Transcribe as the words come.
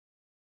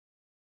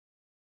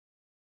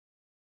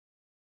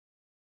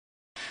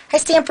Hi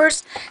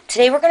Stampers!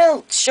 Today we're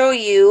going to show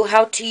you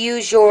how to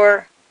use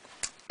your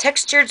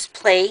Texturz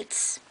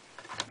plates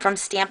from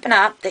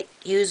Stampin'Up that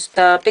use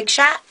the Big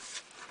Shot.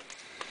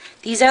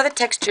 These are the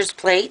Texturz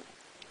plate,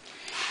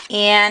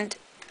 and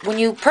when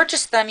you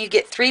purchase them you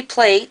get 3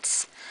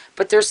 plates,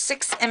 but there's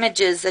 6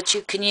 images that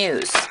you can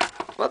use.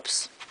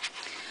 Whoops.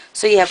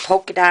 So you have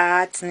polka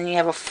dots, and then you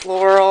have a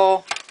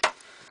floral,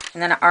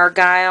 and then an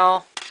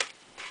argyle.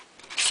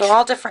 So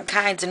all different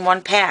kinds in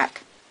one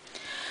pack.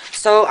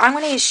 So I'm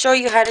going to show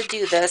you how to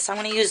do this. I'm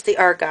going to use the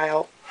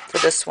argyle for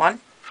this one.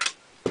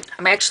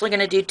 I'm actually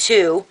going to do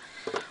 2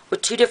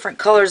 with 2 different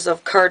colors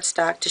of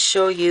cardstock to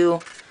show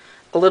you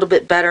a little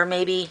bit better.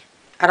 Maybe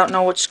I don't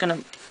know what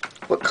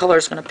color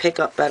is going to pick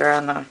up better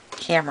on the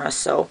camera.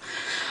 So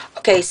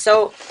okay,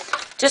 so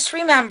just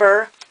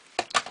remember,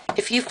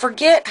 if you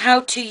forget how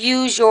to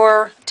use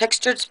your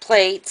Texturz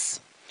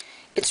plates,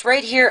 it's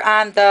right here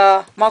on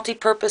the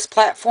multi-purpose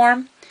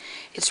platform.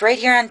 It's right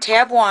here on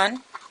tab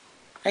 1,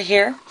 right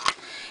here.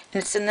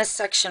 And it's in this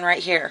section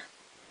right here.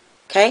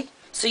 Okay?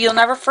 So you'll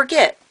never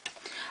forget.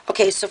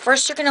 Okay, so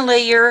first you're going to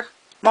lay your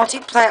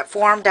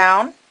multi-platform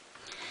down.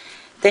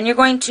 Then you're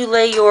going to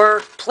lay your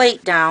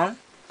plate down,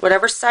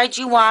 whatever side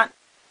you want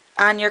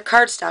on your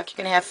cardstock you're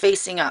going to have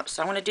facing up.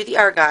 So I'm going to do the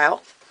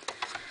argyle.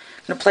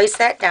 I'm going to place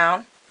that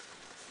down.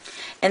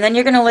 And then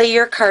you're going to lay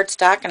your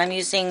cardstock, and I'm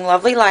using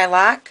Lovely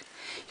Lilac.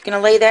 You're going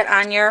to lay that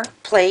on your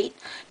plate.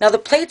 Now the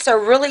plates are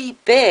really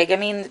big. I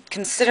mean,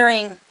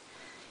 considering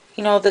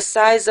the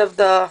size of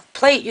the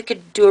plate, you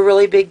could do a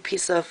really big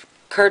piece of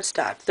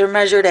cardstock. They're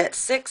measured at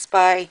 6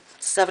 by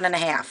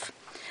 7.5.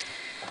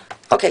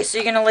 Okay, so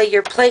you're going to lay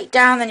your plate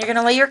down, then you're going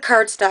to lay your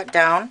cardstock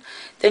down,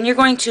 then you're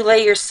going to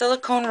lay your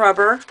silicone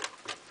rubber,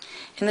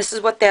 and this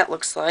is what that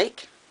looks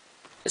like.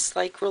 It's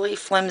like really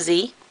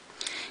flimsy.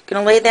 You're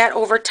going to lay that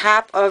over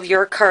top of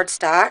your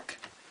cardstock,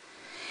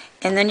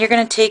 and then you're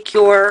going to take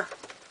your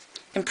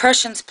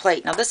impressions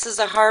plate. Now this is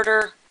a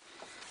harder,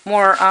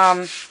 more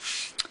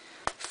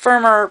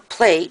firmer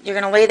plate. You're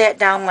going to lay that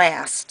down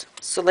last.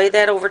 So lay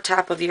that over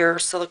top of your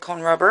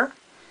silicone rubber,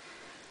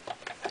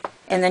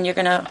 and then you're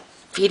going to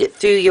feed it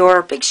through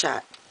your Big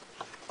Shot.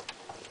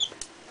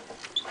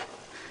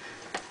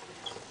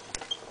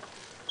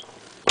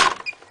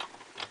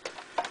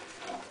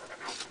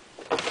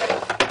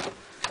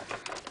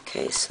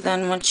 Okay, so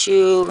then once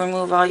you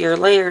remove all your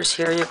layers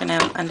here, you're going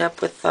to end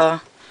up with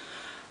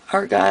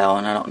argyle,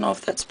 and I don't know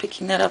if that's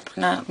picking that up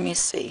or not. Let me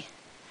see.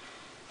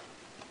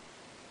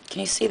 Can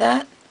you see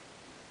that?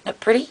 Isn't that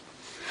pretty?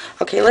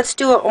 Okay, let's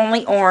do an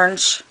only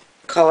orange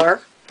color.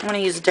 I'm going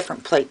to use a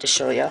different plate to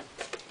show you.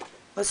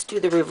 Let's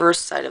do the reverse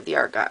side of the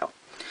argyle.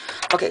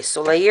 Okay,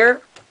 so lay your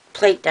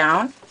plate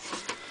down,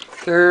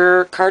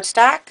 your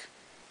cardstock,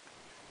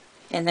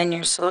 and then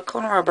your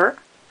silicone rubber,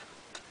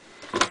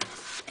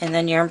 and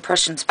then your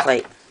impressions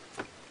plate.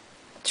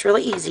 It's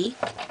really easy.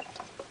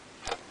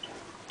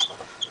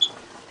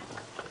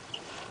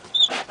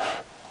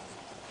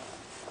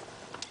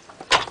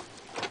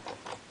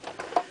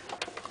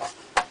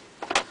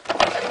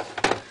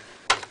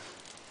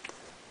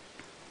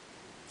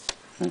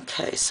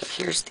 Okay, so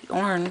here's the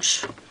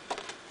orange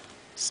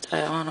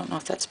style. I don't know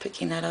if that's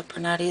picking that up or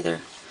not either.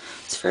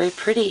 It's very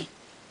pretty.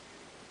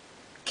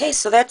 Okay,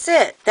 so that's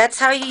it. That's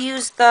how you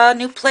use the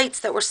new plates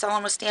that we're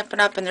selling with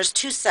Stampin'Up, and there's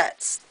 2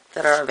 sets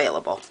that are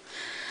available.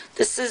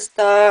 This is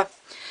the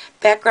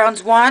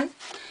backgrounds 1,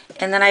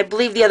 and then I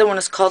believe the other one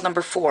is called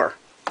number 4.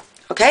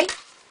 Okay?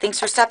 Thanks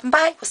for stopping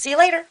by. We'll see you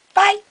later.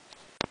 Bye!